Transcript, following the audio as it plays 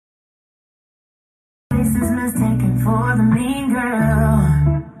is mistaken for the mean girl.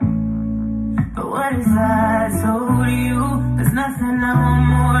 But what if I told you there's nothing I want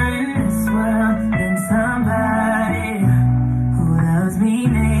more in this world than somebody who loves me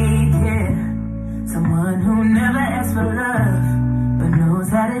naked? Someone who never asks for love but knows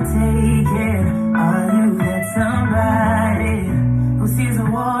how to take it. Are you that somebody who sees a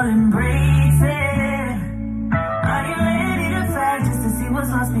wall and breaks it? Are you ready to fight just to see what's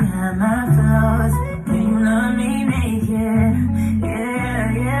lost behind my flaws? Can you love me naked?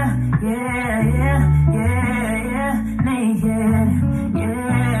 Yeah, yeah, yeah, yeah, yeah, yeah, naked.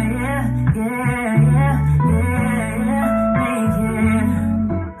 Yeah, yeah, yeah, yeah, yeah, yeah, naked.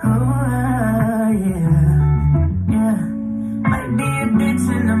 Oh, yeah, yeah. Might be a bitch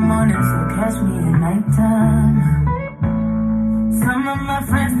in the morning, so catch me at nighttime. Some of my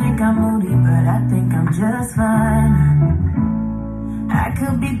friends think I'm moody, but I think I'm just fine. I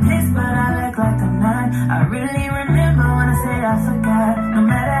could be pissed, but I act like I'm not. I really remember when I said I forgot. No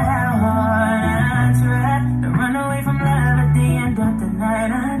matter how hard I try to run away from love at the end of the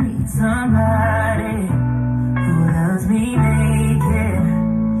night, I need somebody who loves me naked.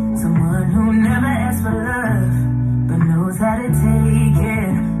 Someone who never asks for love but knows how to take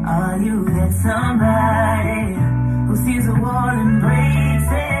it. Are you that somebody who sees a wall and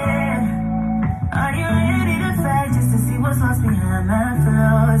breaks it? Are you ready to fight just to see what's lost behind my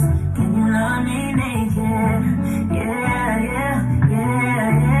flaws? Can you love me naked? Yeah, yeah, yeah,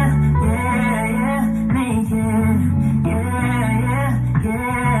 yeah, yeah, yeah, naked. Yeah, yeah,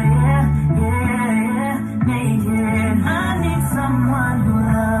 yeah, yeah, yeah, yeah, naked. I need someone who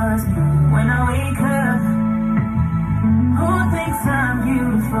loves me when I wake up, who thinks I'm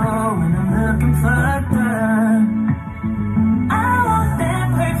beautiful when I'm looking fucked up. I want that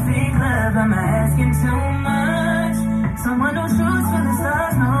perfect love, am I asking too much? Someone who shoots for the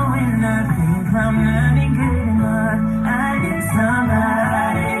stars, knowing nothing, I'm not good enough. I need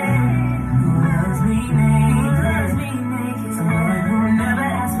somebody who loves me naked. Someone who never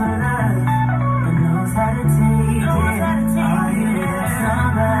asks for love, but knows how to take it. Are you that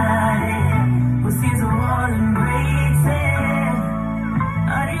somebody who sees a wall and breaks it?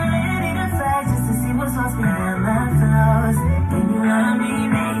 Are you ready to fight just to see what's lost behind my flaws? Can you love me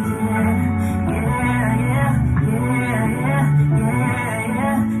naked? Yeah, yeah, yeah, yeah, yeah,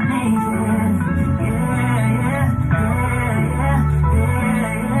 yeah, naked. Yeah, yeah, yeah, yeah, yeah,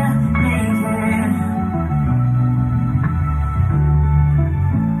 yeah, naked.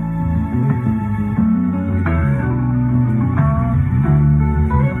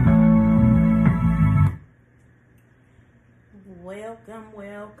 Welcome,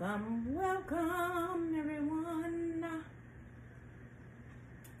 welcome, welcome, everyone,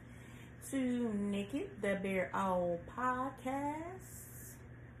 to Nikki the Bear Owl Podcast.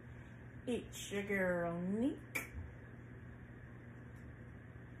 It's your girl, Nick,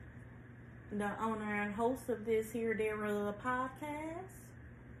 the owner and host of this here Dara podcast,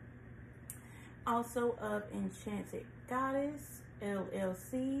 also of Enchanted Goddess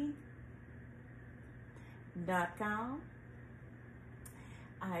LLC.com.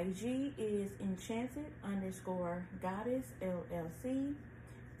 IG is enchanted_goddess LLC.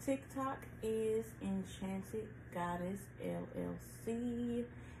 TikTok is Enchanted Goddess LLC.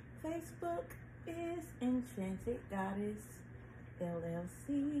 Facebook is Enchanted Goddess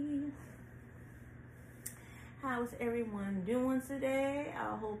LLC. How's everyone doing today?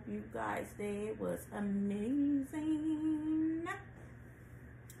 I hope you guys' day was amazing.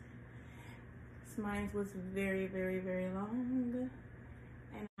 Mine was very, very, very long,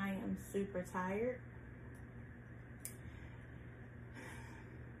 and I am super tired.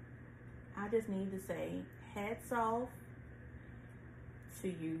 I just need to say hats off to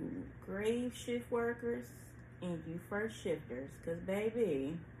you grave shift workers and you first shifters, because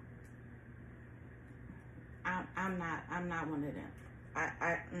baby, I'm not one of them.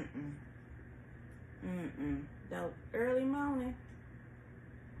 The early morning,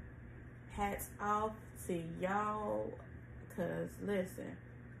 hats off to y'all, cause listen,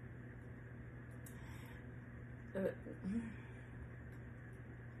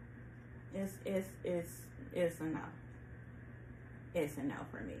 it's a no. It's a no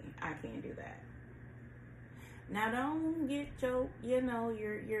for me. I can't do that. Now don't get your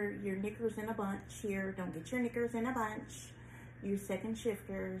knickers in a bunch here. Don't get your knickers in a bunch. You second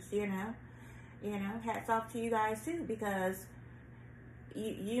shifters, hats off to you guys too, because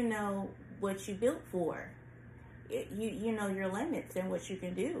you know what you built for. You know your limits and what you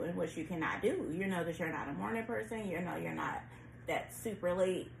can do and what you cannot do. You know that you're not a morning person. You know you're not that super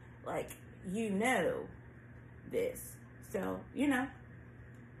late. Like, you know this. So,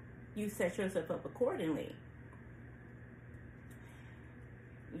 you set yourself up accordingly.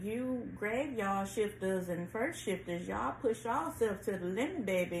 You graveyard shifters and first shifters, y'all push yourself to the limit,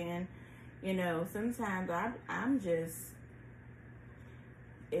 baby. And you know, sometimes I'm just,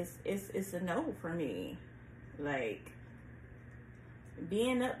 it's a no for me. Like,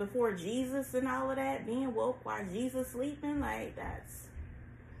 being up before Jesus and all of that, being woke while Jesus sleeping, like,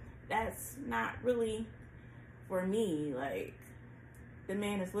 that's not really for me. Like, the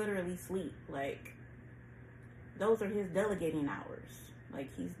man is literally asleep. Like, those are his delegating hours.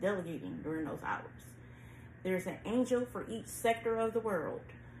 Like, he's delegating during those hours. There's an angel for each sector of the world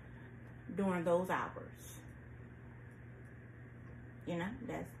during those hours. You know,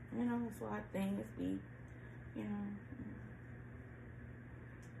 that's why things be, you know,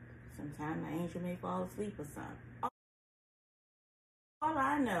 sometimes the angel may fall asleep or something. All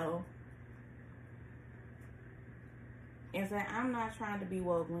I know is that I'm not trying to be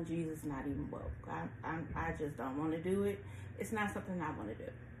woke when Jesus is not even woke. I just don't want to do it. It's not something I want to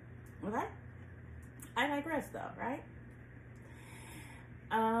do. Okay? I digress though, right?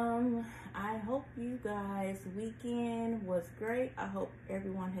 I hope you guys' weekend was great. I hope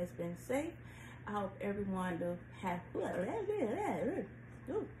everyone has been safe. I hope everyone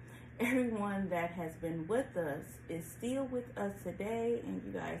everyone that has been with us is still with us today, and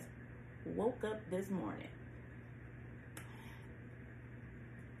you guys woke up this morning.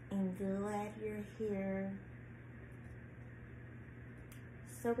 And glad you're here.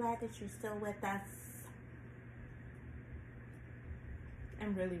 So glad that you're still with us.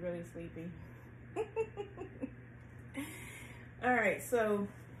 I'm really, really sleepy. All right, so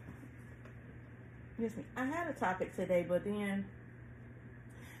excuse me. I had a topic today, but then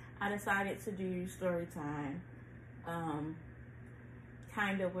I decided to do story time,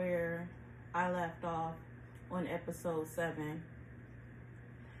 kind of where I left off on episode 7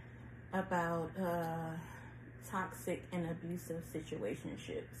 about toxic and abusive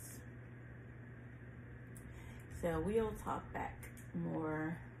situationships. So we'll talk back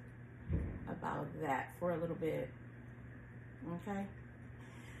more about that for a little bit. Okay?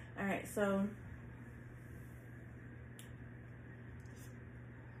 All right, so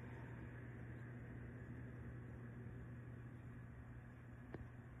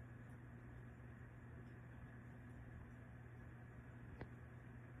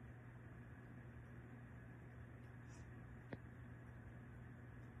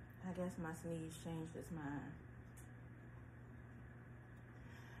I guess my sneeze changed its mind.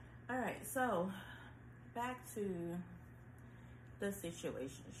 All right, so back to the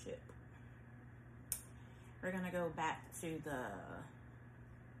situationship. We're gonna go back to the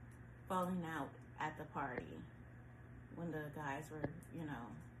falling out at the party when the guys were, you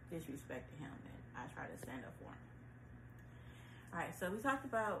know, disrespecting him, and I tried to stand up for him. All right, so we talked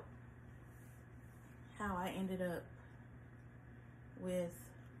about how I ended up with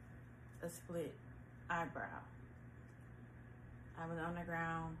a split eyebrow. I was on the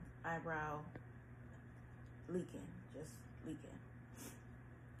ground, eyebrow leaking, just leaking.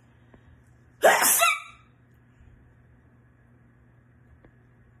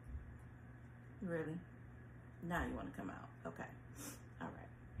 Really? Now you want to come out? Okay. All right.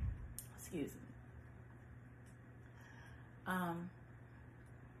 Excuse me.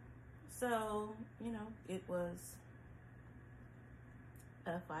 So, you know, it was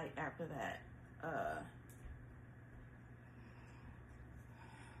a fight after that.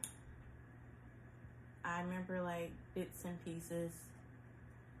 I remember like bits and pieces.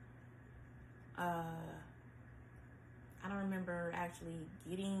 I don't remember actually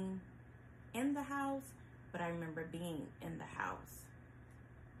getting in the house, but I remember being in the house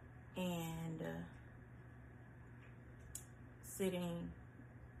and sitting.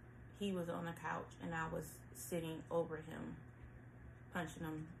 He was on the couch and I was sitting over him, punching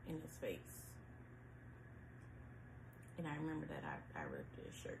him in his face. And I remember that I ripped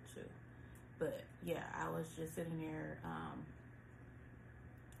his shirt too. But yeah, I was just sitting there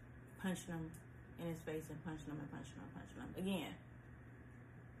punching him in his face and punching him and punching him and punching him. Again,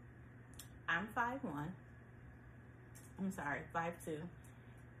 I'm 5'1". I'm sorry, 5'2".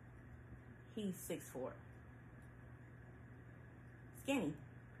 He's 6'4". Skinny,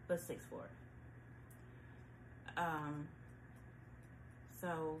 but 6'4".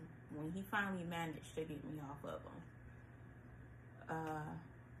 So when he finally managed to get me off of him,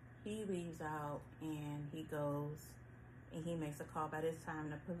 he leaves out and he goes and he makes a call. By this time,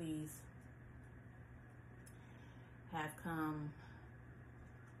 the police have come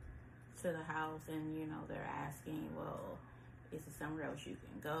to the house and, you know, they're asking, well, is there somewhere else you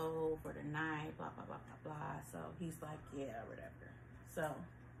can go for the night, blah, blah, blah, blah, blah. So he's like, yeah, whatever. So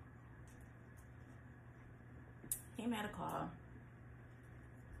he made a call,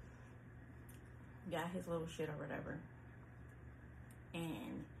 got his little shit or whatever,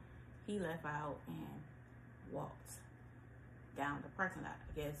 and he left out and walked down the parking lot.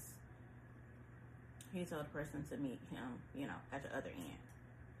 I guess he told the person to meet him, you know, at the other end.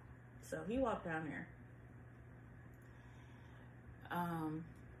 So he walked down there.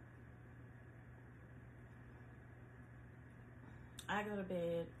 I go to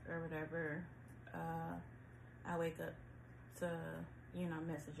bed or whatever. I wake up to, you know,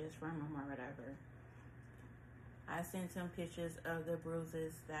 messages from him or whatever. I sent him pictures of the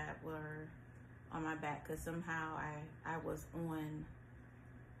bruises that were on my back, because somehow I was on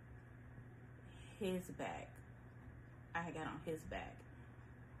his back. I had got on his back.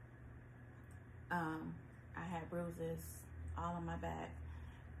 I had bruises all on my back.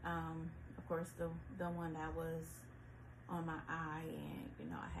 Of course, the one that was on my eye, and you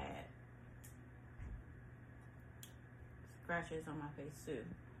know, I had scratches on my face too,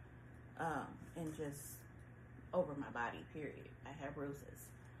 and just over my body, period. I had bruises.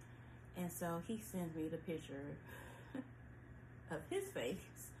 And so he sends me the picture of his face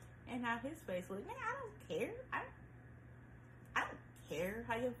and how his face looked. Man, I don't care. I don't care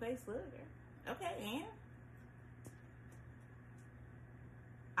how your face looked. Okay, and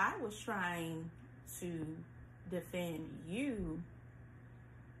I was trying to defend you,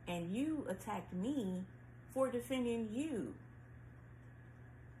 and you attacked me for defending you.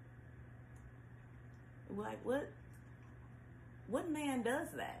 Like, what man does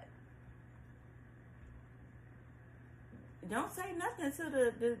that? Don't say nothing to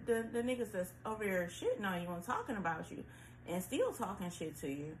the niggas that's over here shitting on you and talking about you and still talking shit to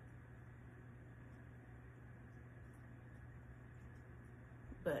you.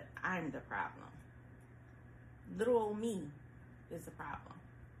 But I'm the problem. Little old me is the problem.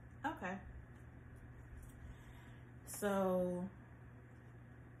 Okay. So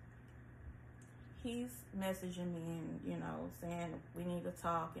he's messaging me and, you know, saying we need to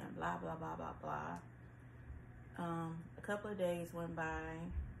talk and blah, blah, blah, blah, blah. A couple of days went by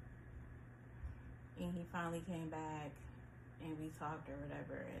and he finally came back and we talked or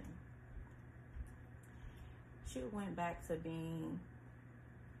whatever, and she went back to being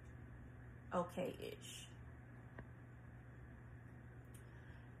okay-ish.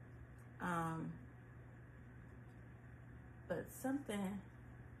 But something,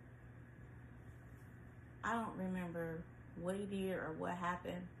 I don't remember what he did or what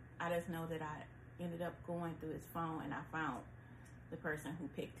happened. I just know that I ended up going through his phone and I found the person who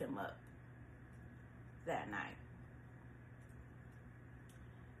picked him up that night.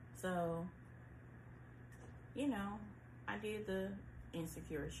 So, you know, I did the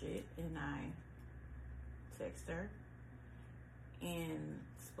insecure shit and I texted her and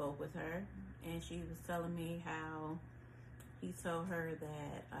spoke with her, and she was telling me how he told her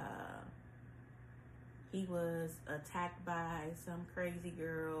that he was attacked by some crazy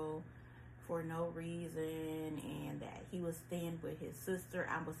girl for no reason, and that he was staying with his sister.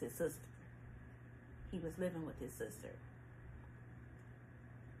 I was his sister. He was living with his sister.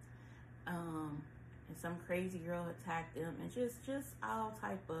 And some crazy girl attacked him, and just all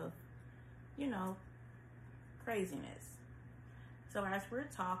type of, you know, craziness. So as we're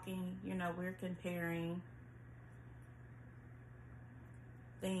talking, you know, we're comparing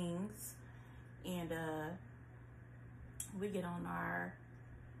things, and we get on our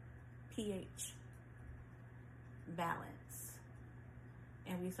pH balance,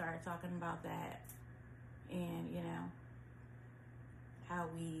 and we started talking about that, and you know, how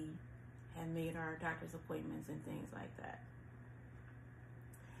we have made our doctor's appointments and things like that.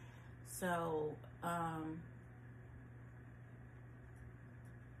 So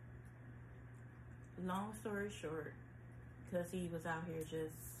long story short, because he was out here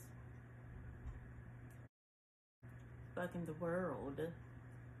just fucking the world,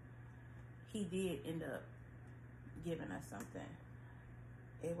 he did end up giving us something.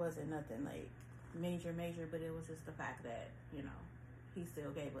 It wasn't nothing like major, but it was just the fact that, you know, he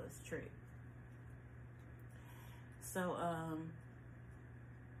still gave us a treat. So,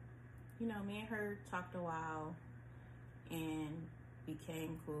 you know, me and her talked a while and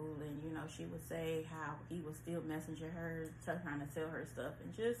became cool, and, you know, she would say how he was still messaging her, trying to sell her stuff,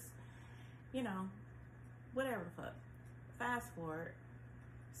 and just, you know, whatever the fuck. Fast forward.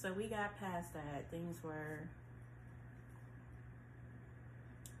 So we got past that. Things were,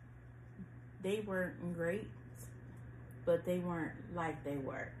 they weren't great, but they weren't like they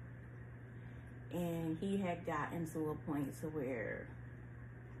were. And he had gotten to a point to where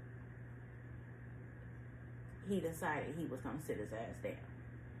he decided he was going to sit his ass down.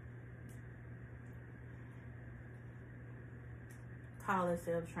 call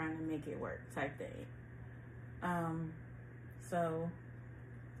itself trying to make it work type thing. So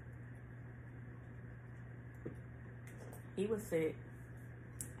he would sit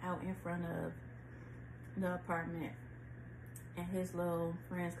out in front of the apartment, and his little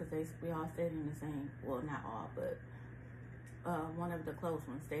friends, because we all stayed in the same, well, not all, but one of the close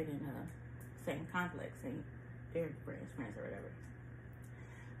ones stayed in the same complex, and they're friends or whatever.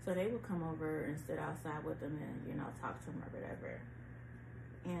 So they would come over and sit outside with them and, you know, talk to them or whatever.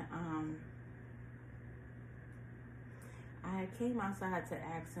 And I came outside to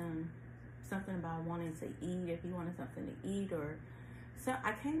ask him something about wanting to eat, if he wanted something to eat, or so.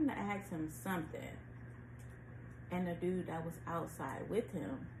 I came to ask him something, and the dude that was outside with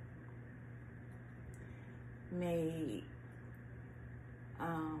him made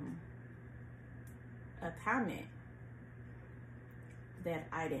a comment that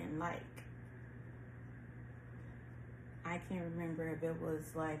I didn't like. I can't remember if it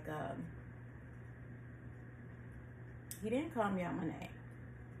was like, he didn't call me out my name,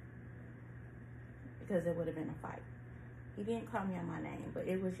 because it would have been a fight. He didn't call me out my name, but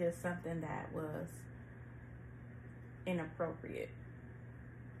it was just something that was inappropriate.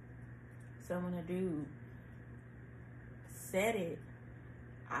 So when a dude said it,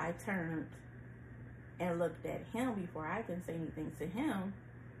 I turned and looked at him before I can say anything to him.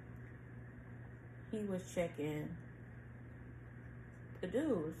 He was checking the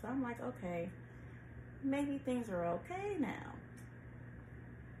dude. So I'm like, okay, maybe things are okay now.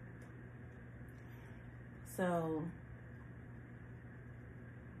 So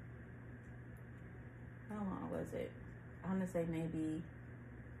how long was it? I'm gonna say maybe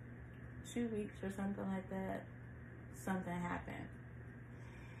 2 weeks or something like that. Something happened.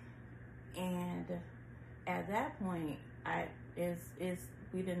 And at that point,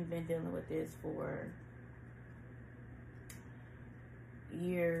 we done been dealing with this for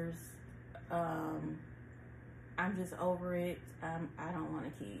years. I'm just over it. I don't want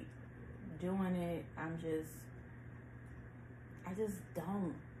to keep doing it. I just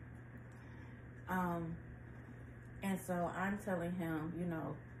don't. And so I'm telling him, you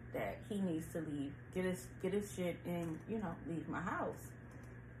know, that he needs to leave, get his shit, and, you know, leave my house.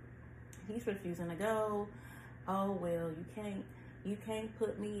 He's refusing to go. Oh, well, you can't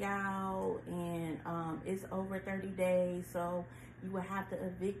put me out, and it's over 30 days, so you would have to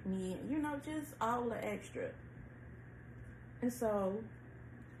evict me, you know, just all the extra. And so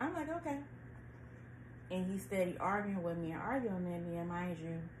I'm like, okay. And he's steady arguing with me, and mind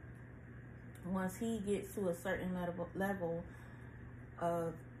you, once he gets to a certain level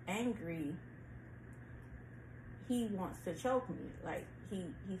of angry, he wants to choke me. Like,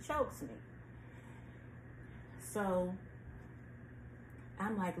 he chokes me. So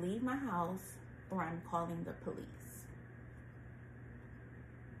I'm like, leave my house or I'm calling the police.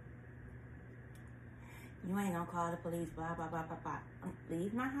 You ain't gonna call the police, blah, blah, blah, blah, blah.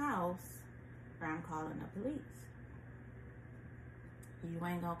 Leave my house or I'm calling the police. You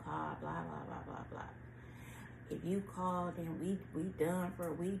ain't gonna call, blah, blah, blah, blah, blah. If you call, then we done for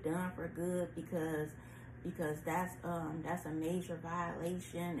good, because that's a major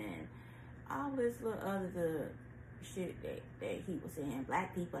violation, and all this little other shit that he was saying.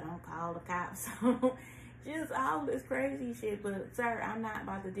 Black people don't call the cops. So just all this crazy shit. But sir, I'm not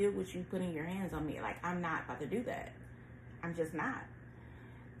about to deal with you putting your hands on me. Like, I'm not about to do that. I'm just not.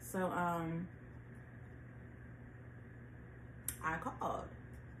 So I called.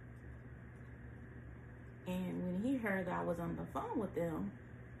 And when he heard that I was on the phone with them,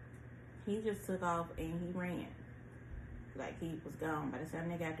 he just took off and he ran. Like, he was gone. By the time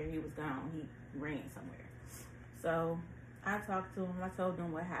they got there, he was gone. He ran somewhere. So I talked to him. I told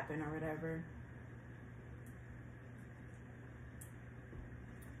him what happened or whatever.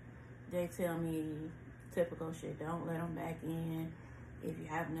 They tell me typical shit. Don't let them back in. If you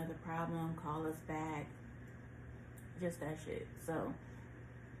have another problem, call us back. Just that shit. So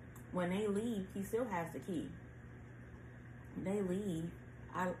when they leave, he still has the key. When they leave,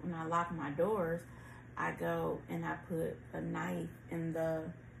 when I lock my doors, I go and I put a knife in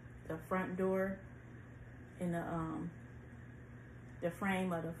the front door, in the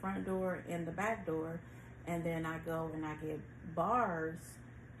frame of the front door and the back door, and then I go and I get bars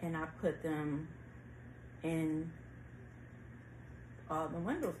and I put them in all the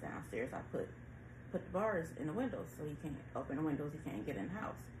windows downstairs. I put the bars in the windows so he can't open the windows, he can't get in the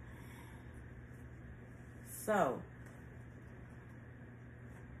house. So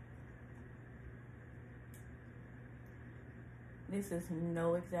this is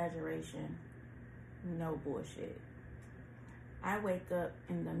no exaggeration, no bullshit. I wake up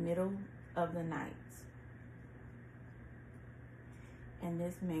in the middle of the night. and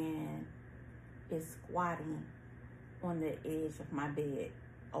this man is squatting on the edge of my bed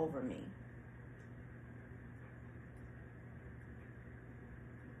over me.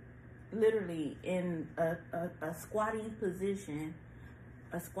 Literally in a squatting position,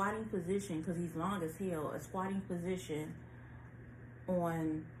 because he's long as hell, a squatting position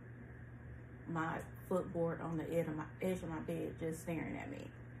on my footboard on the edge of my bed, just staring at me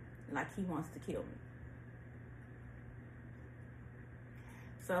like he wants to kill me.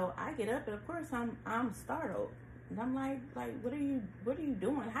 So I get up, and of course I'm startled, and I'm like, what are you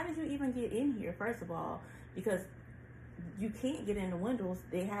doing? How did you even get in here? First of all, because you can't get in the windows.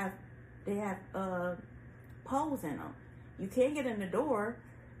 They have poles in them. You can't get in the door.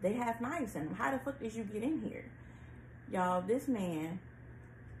 They have knives in them. How the fuck did you get in here? Y'all, this man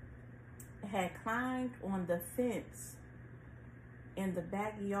had climbed on the fence in the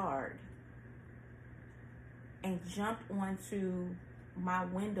backyard and jumped onto my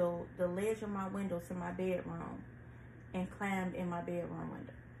window, the ledge of my window to my bedroom, and climbed in my bedroom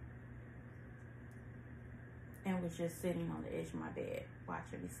window. And was just sitting on the edge of my bed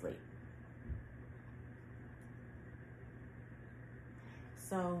watching me sleep.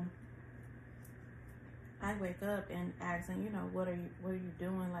 So I wake up and ask him, what are you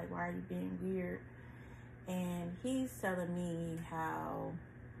doing? Like, why are you being weird? And he's telling me how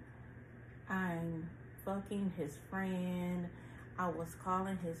I'm fucking his friend. I was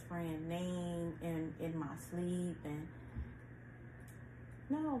calling his friend name in my sleep, and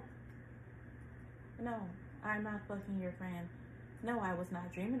no, I'm not fucking your friend. No, I was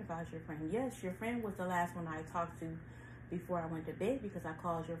not dreaming about your friend. Yes, your friend was the last one I talked to before I went to bed, because I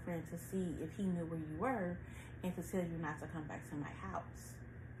called your friend to see if he knew where you were and to tell you not to come back to my house.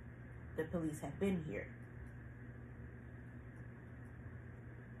 The police have been here.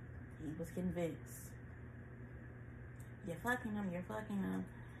 He was convinced. You're fucking him.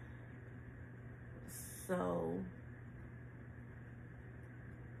 So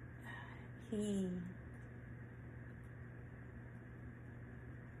he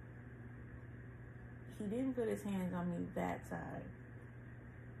didn't put his hands on me that time.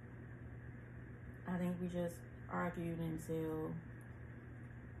 I think we just argued until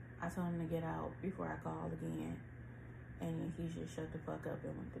I told him to get out before I called again, and he just shut the fuck up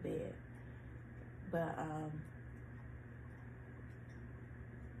and went to bed. But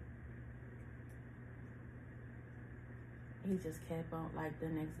he just kept on, like the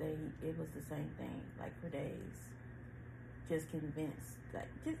next day, it was the same thing, like for days. Just convinced, like,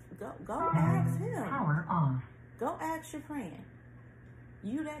 just go ask him. Power off. Go ask your friend.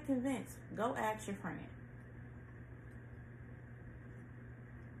 You that convinced, go ask your friend.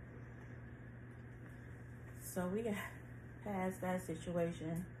 So we got past that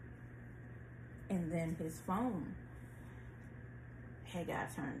situation, and then his phone had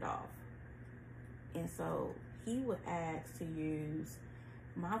got turned off. And so he would ask to use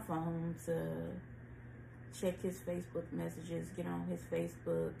my phone to check his Facebook messages, get on his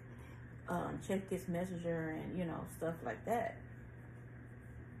Facebook, check his messenger, and stuff like that.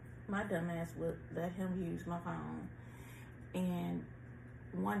 My dumb ass would let him use my phone. And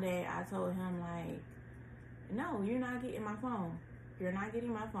one day I told him, like, no, you're not getting my phone. You're not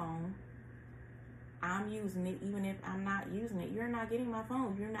getting my phone. I'm using it. Even if I'm not using it, you're not getting my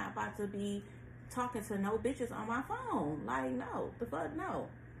phone. You're not about to be talking to no bitches on my phone. Like, no, the fuck no.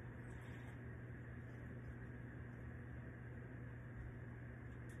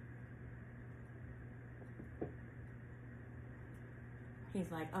 He's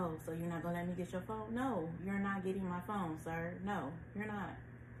like, oh, so you're not gonna let me get your phone? No, you're not getting my phone, sir. No, you're not.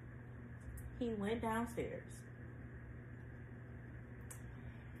 He went downstairs,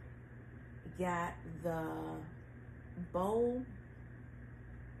 got the bowl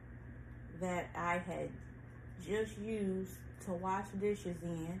that I had just used to wash dishes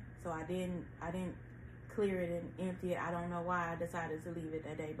in. So I didn't clear it and empty it. I don't know why I decided to leave it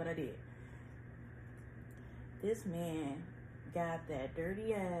that day, but I did. This man got that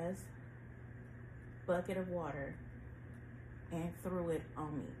dirty ass bucket of water and threw it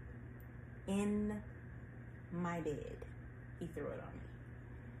on me. In my bed. He threw it on me.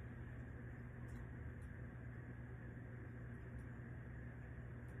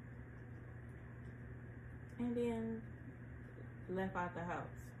 And then left out the house.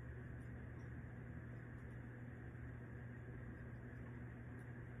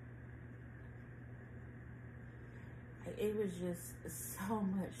 It was just so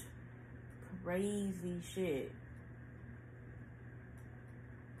much crazy shit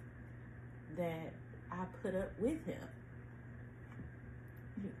that I put up with him.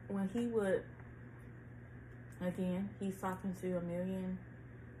 When he would Again, he's talking to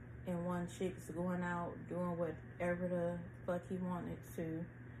 1,000,001 chicks, going out, doing whatever the fuck he wanted to.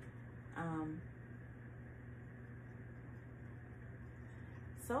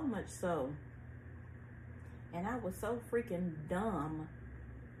 So much so. And I was so freaking dumb.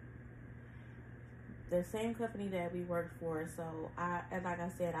 The same company that we worked for, so like I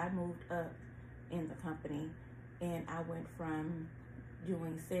said, I moved up in the company, and I went from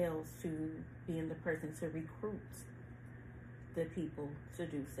doing sales to being the person to recruit the people to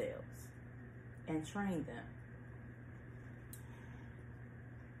do sales and train them.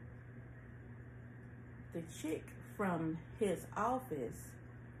 The chick from his office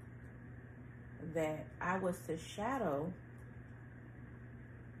that I was to shadow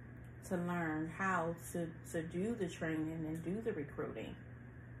to learn how to do the training and do the recruiting,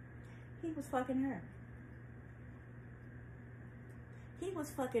 he was fucking her. He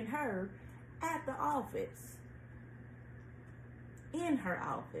was fucking her at the office. In her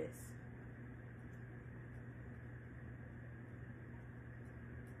office.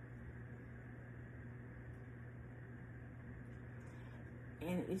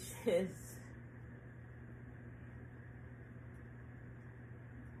 And it's just,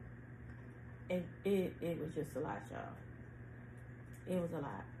 it was just a lot, y'all. It was a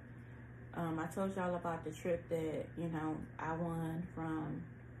lot. I told y'all about the trip that, I won from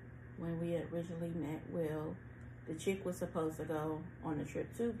when we originally met. Well, the chick was supposed to go on the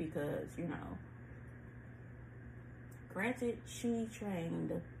trip too because, granted, she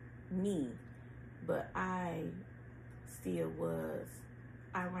trained me, but I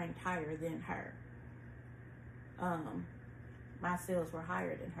ranked higher than her. My sales were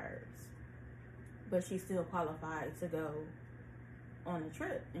higher than hers, but she still qualified to go on the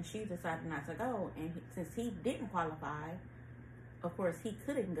trip, and she decided not to go. And since he didn't qualify, of course he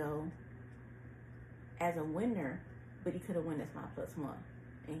couldn't go as a winner, but he could have won as my +1,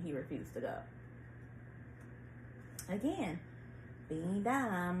 and he refused to go. Again, being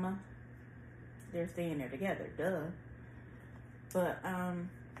dumb, they're staying there together, duh. But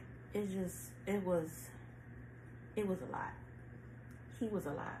it was a lot. He was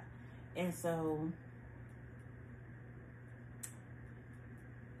a lot, and so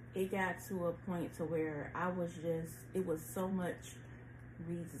it got to a point to where it was so much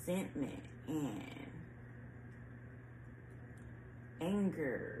resentment and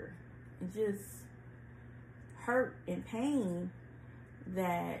anger and just hurt and pain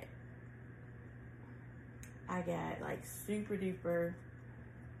that I got like super duper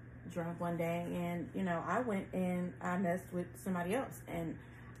drunk one day, and I went and I messed with somebody else, and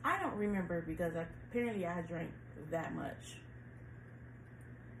I don't remember because apparently I drank that much.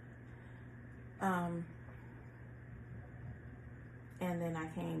 And then I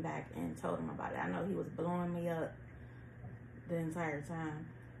came back and told him about it. I know he was blowing me up the entire time,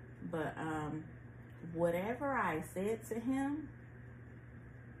 but whatever I said to him,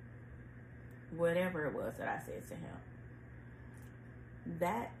 whatever it was that I said to him,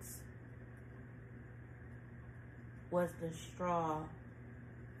 that was the straw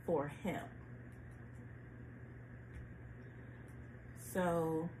for him.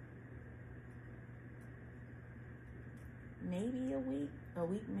 So maybe a week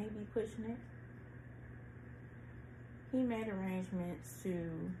maybe pushing it, he made arrangements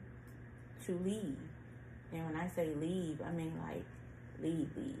to leave. And when I say leave, I mean like leave,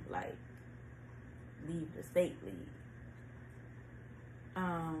 like leave the state, leave.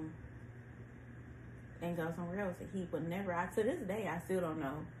 And go somewhere else. And he would never, to this day, I still don't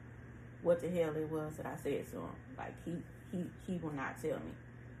know what the hell it was that I said to him. Like, he will not tell me.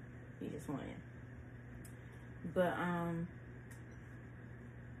 He just went. But,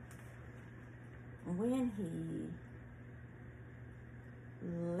 when he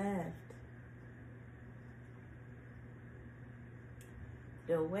left,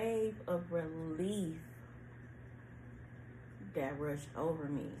 the wave of relief that rushed over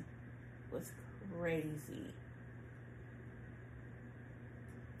me was crazy.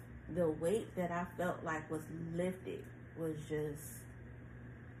 The weight that I felt like was lifted was just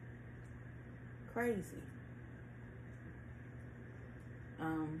crazy.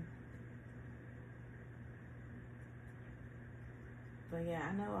 But yeah,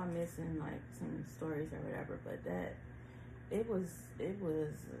 I know I'm missing like some stories or whatever, but that it was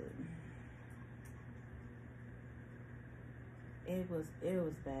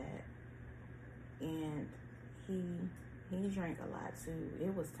bad. And he drank a lot too.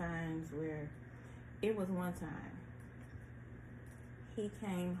 It was times where, it was one time he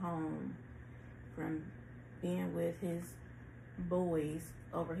came home from being with his boys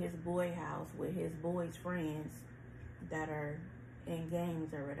over his boy house with his boys' friends that are in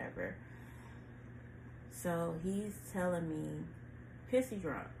gangs or whatever. So he's telling me, pissy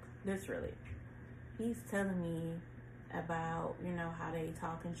drunk, literally. He's telling me about, you know, how they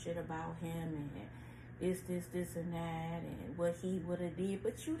talking shit about him and this and that and what he would have did,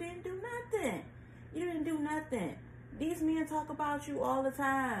 but you didn't do nothing. You didn't do nothing. These men talk about you all the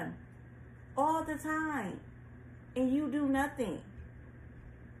time. All the time. And you do nothing.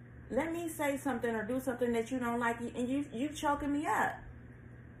 Let me say something or do something that you don't like, and you choking me up.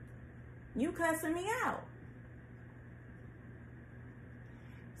 You cussing me out.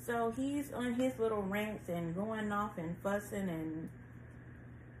 So he's on his little rants and going off and fussing and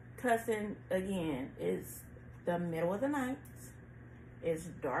cussing again. It's the middle of the night. It's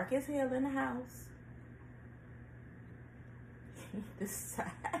dark as hell in the house. He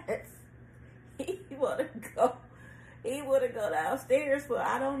decides he wanna go downstairs for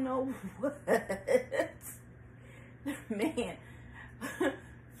I don't know what. Man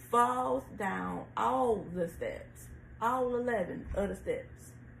falls down all the steps. All 11 of the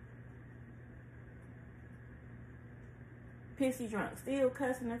steps. Pissy drunk, still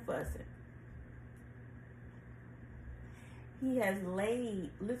cussing and fussing. He has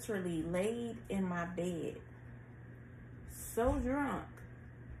literally laid in my bed, so drunk,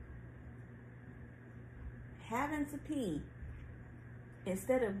 having to pee.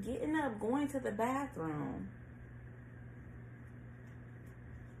 Instead of getting up, going to the bathroom,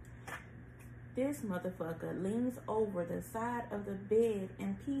 this motherfucker leans over the side of the bed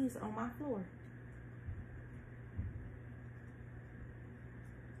and pees on my floor.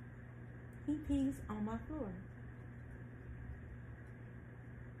 He pees on my floor.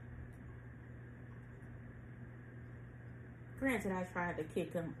 Granted, I tried to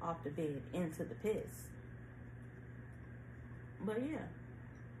kick him off the bed into the piss. But yeah.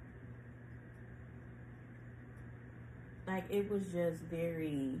 Like, it was just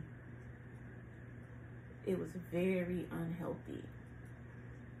very unhealthy.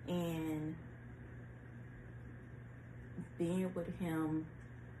 And being with him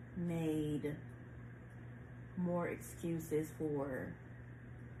made more excuses for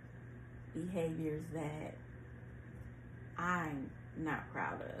behaviors that I'm not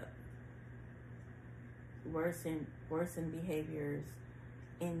proud of. Worsen behaviors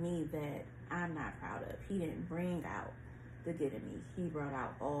in me that I'm not proud of. He didn't bring out the good in me. He brought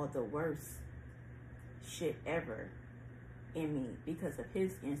out all the worst shit ever in me because of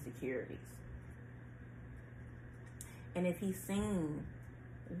his insecurities. And if he's seen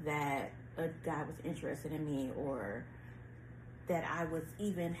that a guy was interested in me, or that I was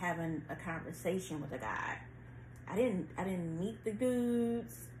even having a conversation with a guy, I didn't meet the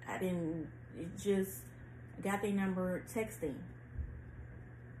dudes. Just got their number, texting.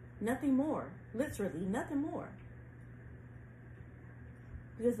 Nothing more. Literally nothing more.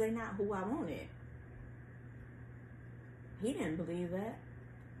 Because they're not who I wanted. He didn't believe that.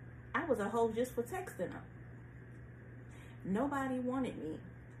 I was a hoe just for texting him. Nobody wanted me.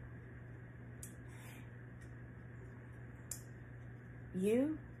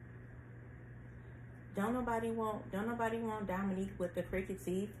 You? Don't nobody want Dominique with the crooked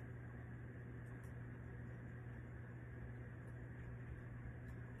teeth?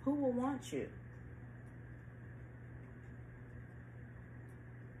 Who will want you?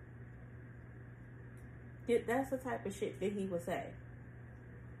 That's the type of shit that he would say.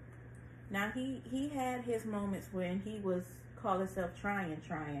 Now, he had his moments when he was call himself trying.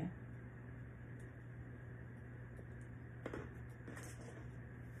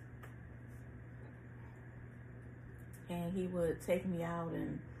 And he would take me out,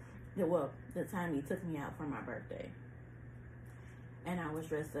 and the time he took me out for my birthday, and I was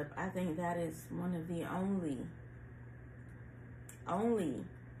dressed up. I think that is one of the only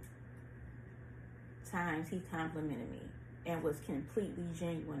times he complimented me and was completely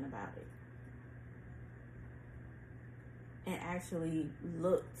genuine about it, and actually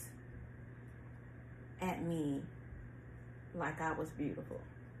looked at me like I was beautiful,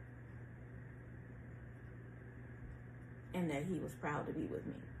 and that he was proud to be with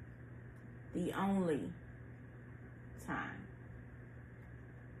me. The only time.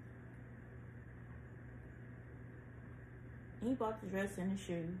 He bought the dress and the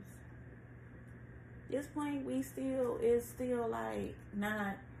shoes. This point, is still like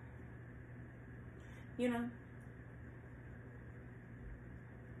not, you know.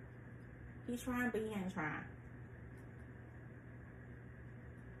 He's trying, but he ain't trying.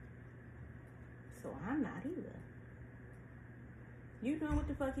 So I'm not either. You doing what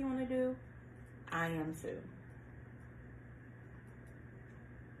the fuck you want to do? I am too.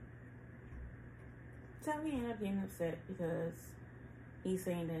 So he ended up getting upset because he's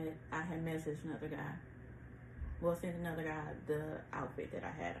saying that I had messaged another guy. Well, sent another guy the outfit that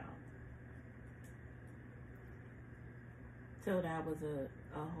I had on. So that was a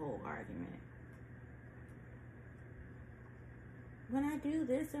whole argument. When I do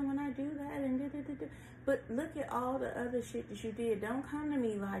this and when I do that and da-da-da-da. But look at all the other shit that you did. Don't come to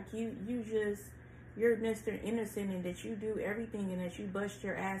me like you're Mr. Innocent and that you do everything and that you bust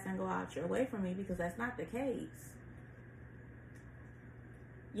your ass and go out your way from me, because that's not the case.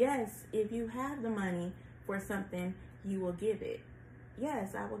 Yes, if you have the money for something, you will give it.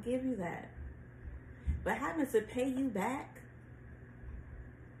 Yes, I will give you that. But having to pay you back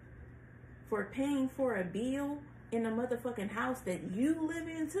for paying for a bill in a motherfucking house that you live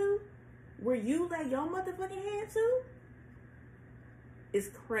in too, where you lay your motherfucking hand to, is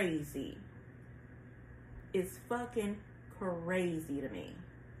crazy. It's fucking crazy to me.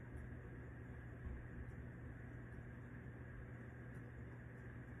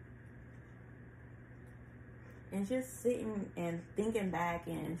 And just sitting and thinking back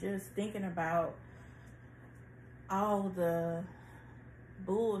and just thinking about all the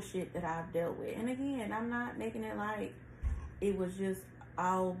bullshit that I've dealt with. And again, I'm not making it like it was just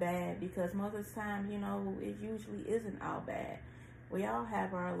all bad, because most of the time, you know, it usually isn't all bad. We all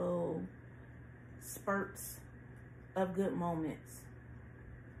have our little spurts of good moments.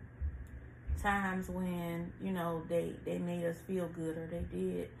 Times when, you know, they made us feel good, or they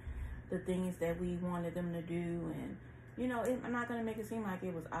did the things that we wanted them to do. And, you know, I'm not going to make it seem like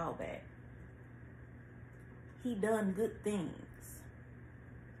it was all bad. He done good things.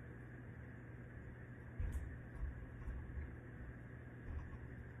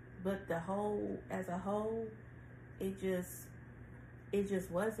 But as a whole, it just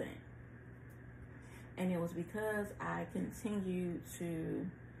wasn't. And it was because I continued to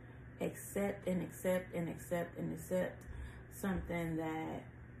accept something that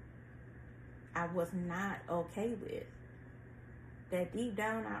I was not okay with. That deep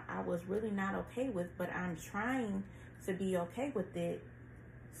down I was really not okay with, but I'm trying to be okay with it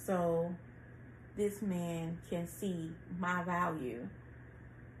so this man can see my value.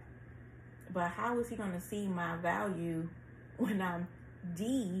 But how is he going to see my value when I'm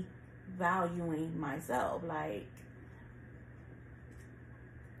devaluing myself? Like,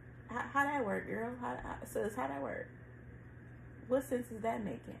 how that work, girl? How that work? What sense is that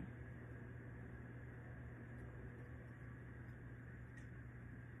making?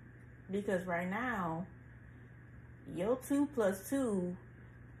 Because right now, your 2 + 2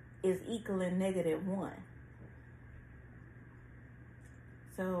 is equaling -1.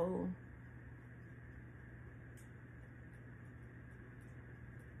 So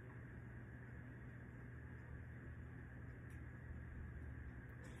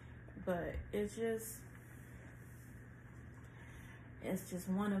but it's just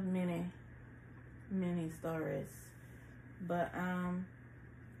one of many stories. But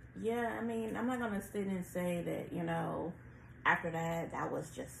yeah, I mean, I'm not gonna sit and say that, you know, after that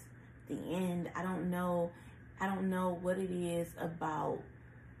was just the end. I don't know what it is about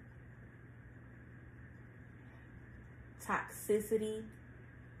toxicity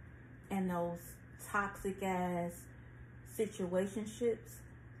and those toxic ass situationships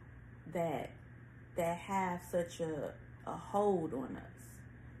that have such a hold on us,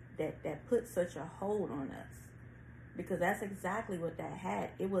 that put such a hold on us, because that's exactly what that had.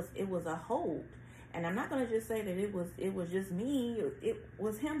 It was a hold. And I'm not gonna just say that it was just me. It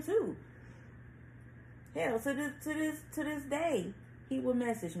was him too. Hell, to this day, he would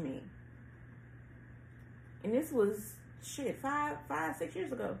message me, and this was 5-6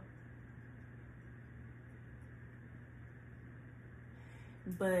 years ago.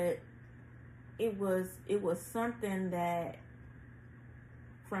 But it was something that,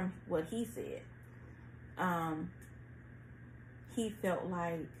 from what he said, he felt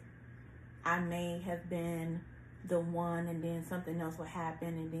like I may have been the one, and then something else would happen,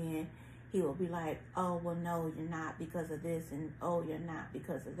 and then he would be like, oh, well, no, you're not because of this, and oh, you're not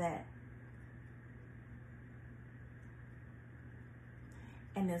because of that.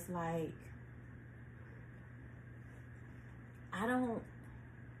 And it's like,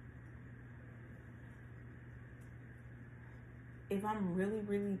 if I'm really,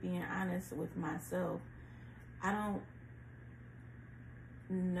 really being honest with myself, I don't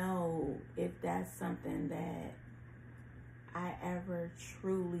know if that's something that I ever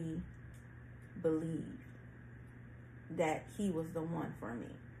truly believed, that he was the one for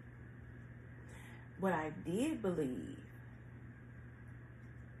me. What I did believe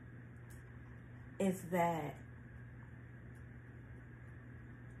is that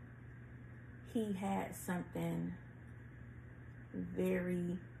he had something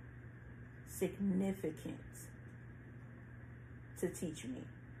very significant to teach me.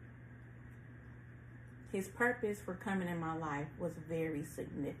 His purpose for coming in my life was very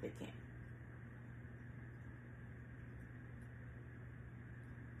significant.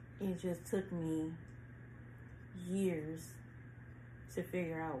 It just took me years to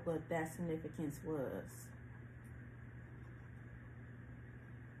figure out what that significance was.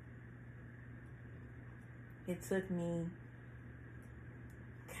 It took me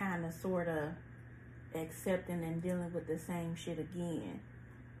kind of sort of accepting and dealing with the same shit again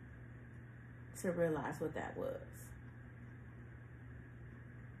to realize what that was.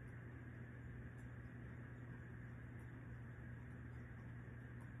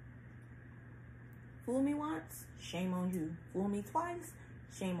 Fool me once, shame on you. Fool me twice,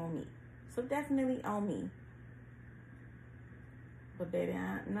 shame on me. So definitely on me. But baby,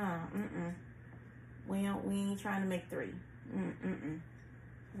 we ain't trying to make 3.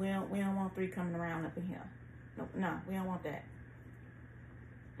 We don't want 3 coming around up in here. No, we don't want that.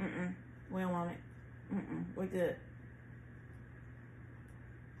 We don't want it. We're good.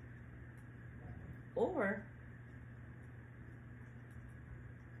 Or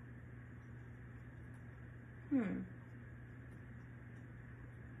you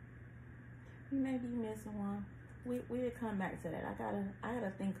may be missing one. We'll come back to that. I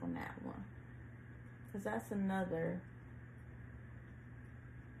gotta think on that one. Cause that's another.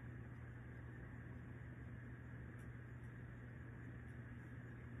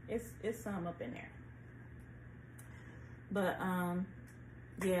 It's some up in there. But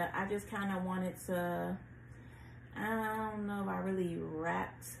yeah, I just kind of wanted to. I don't know if I really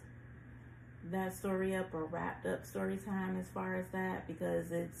wrapped that story up or wrapped up story time as far as that,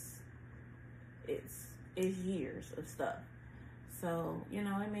 because it's years of stuff. So, you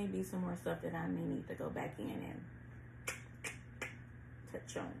know, it may be some more stuff that I may need to go back in and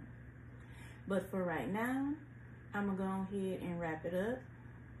touch on. But for right now, I'm going to go ahead and wrap it up.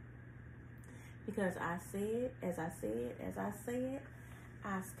 Because I said, as I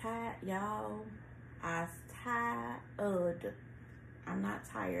was tired, y'all. I was tired. I'm not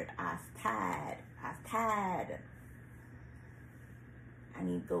tired. I was tired. I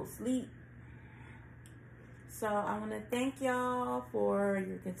need to go sleep. So I want to thank y'all for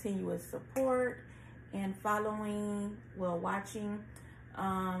your continuous support and watching.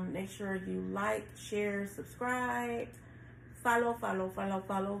 Make sure you like, share, subscribe, follow.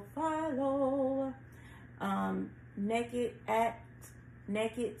 Naked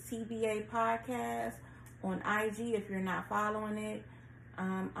TBA Podcast on IG. If you're not following it,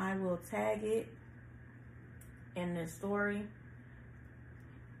 I will tag it in the story,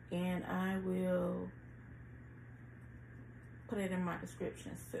 and I will put it in my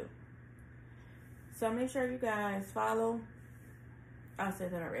descriptions too. So make sure you guys follow. I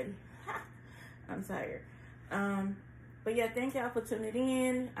said that already. I'm tired. But yeah, thank y'all for tuning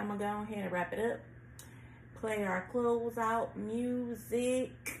in. I'm gonna go ahead and wrap it up. Play our close out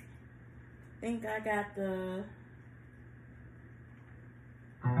music. Think I got the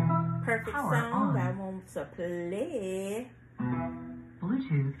perfect song I want to play.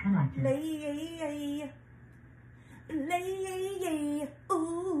 Bluetooth connected. Play.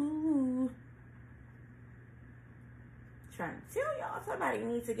 Ooh. Trying to tell y'all, somebody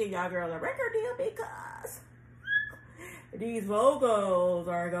needs to give y'all girl a record deal, because these vocals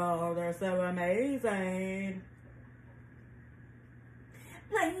they're so amazing.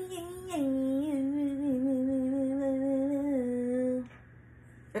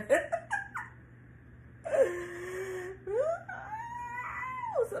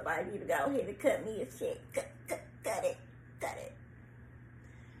 Somebody need to go ahead and cut me a check. Cut it.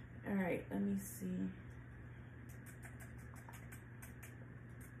 All right, let me see.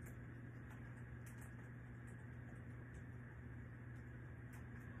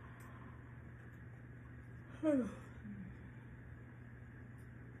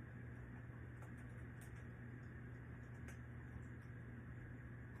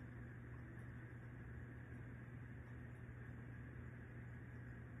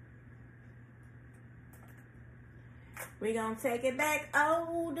 We're going to take it back a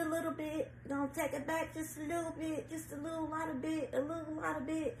little bit. We're going to take it back just a little bit. Just a little lot of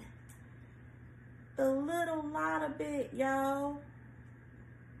bit, y'all.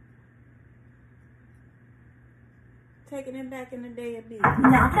 Taking it back in the day a bit.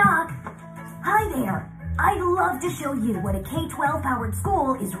 Knock, knock. Hi there. I'd love to show you what a K-12 powered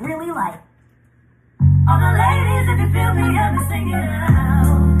school is really like. All the ladies, if you feel me, help me sing it out.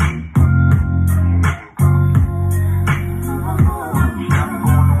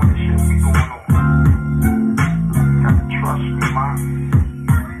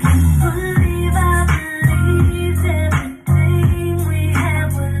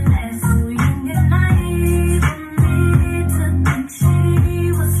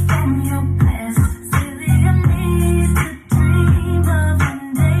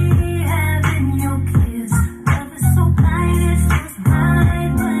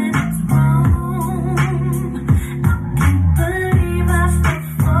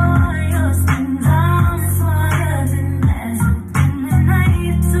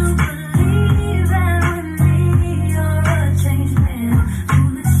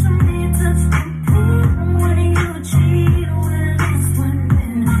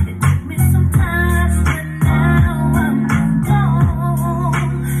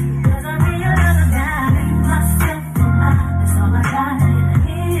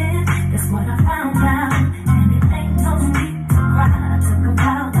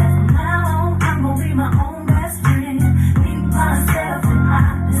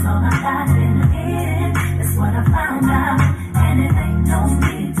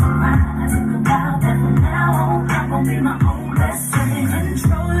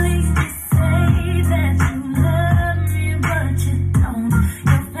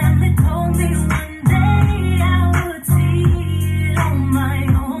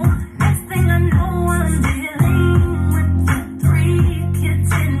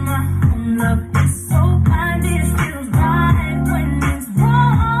 love is so blind, it feels right when it's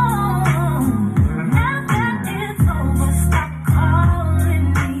wrong. Now that it's over, stop calling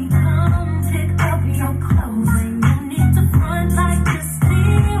me. Come pick up your clothes. And you need to front like you're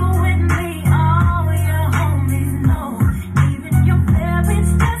still with me. All your homies know. Even your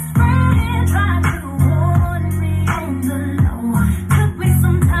parents' best friend tried to warn me on the low. Took me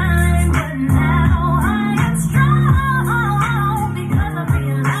some time, but now I am strong because I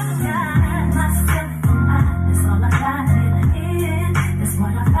realized I got myself a lot. That's all I got in the end. That's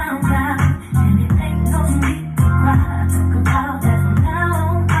what I found out, and it ain't no need to cry. I took a vow that from now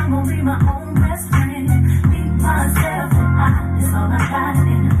on I'm gonna be my own best friend. Be myself a lot. That's all I got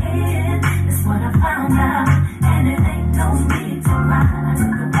in the end. That's what I found out, and it ain't no need to cry. I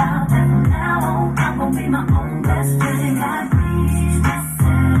took a vow that from now on I'm gonna be my own best friend. I please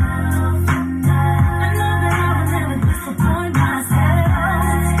myself tonight. I know that I will never disappoint myself.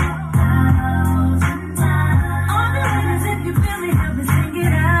 All the ladies, if you feel me, help me sing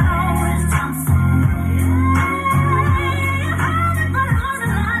it out. It's time to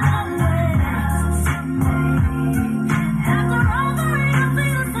after all the real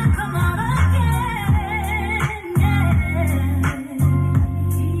things that come out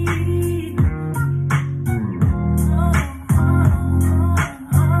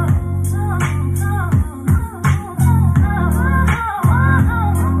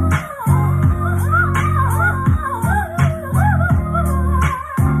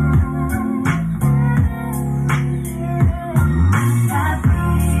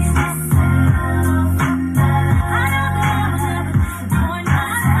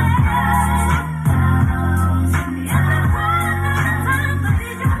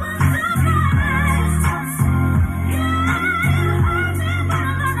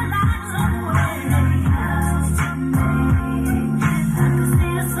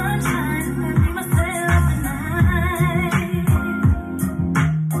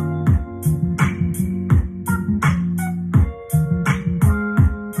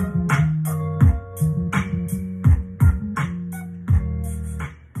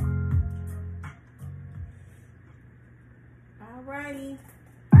Alrighty.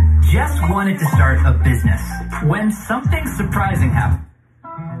 Just wanted to start a business when something surprising happened.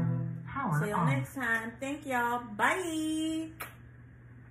 Till next time. Thank y'all. Bye.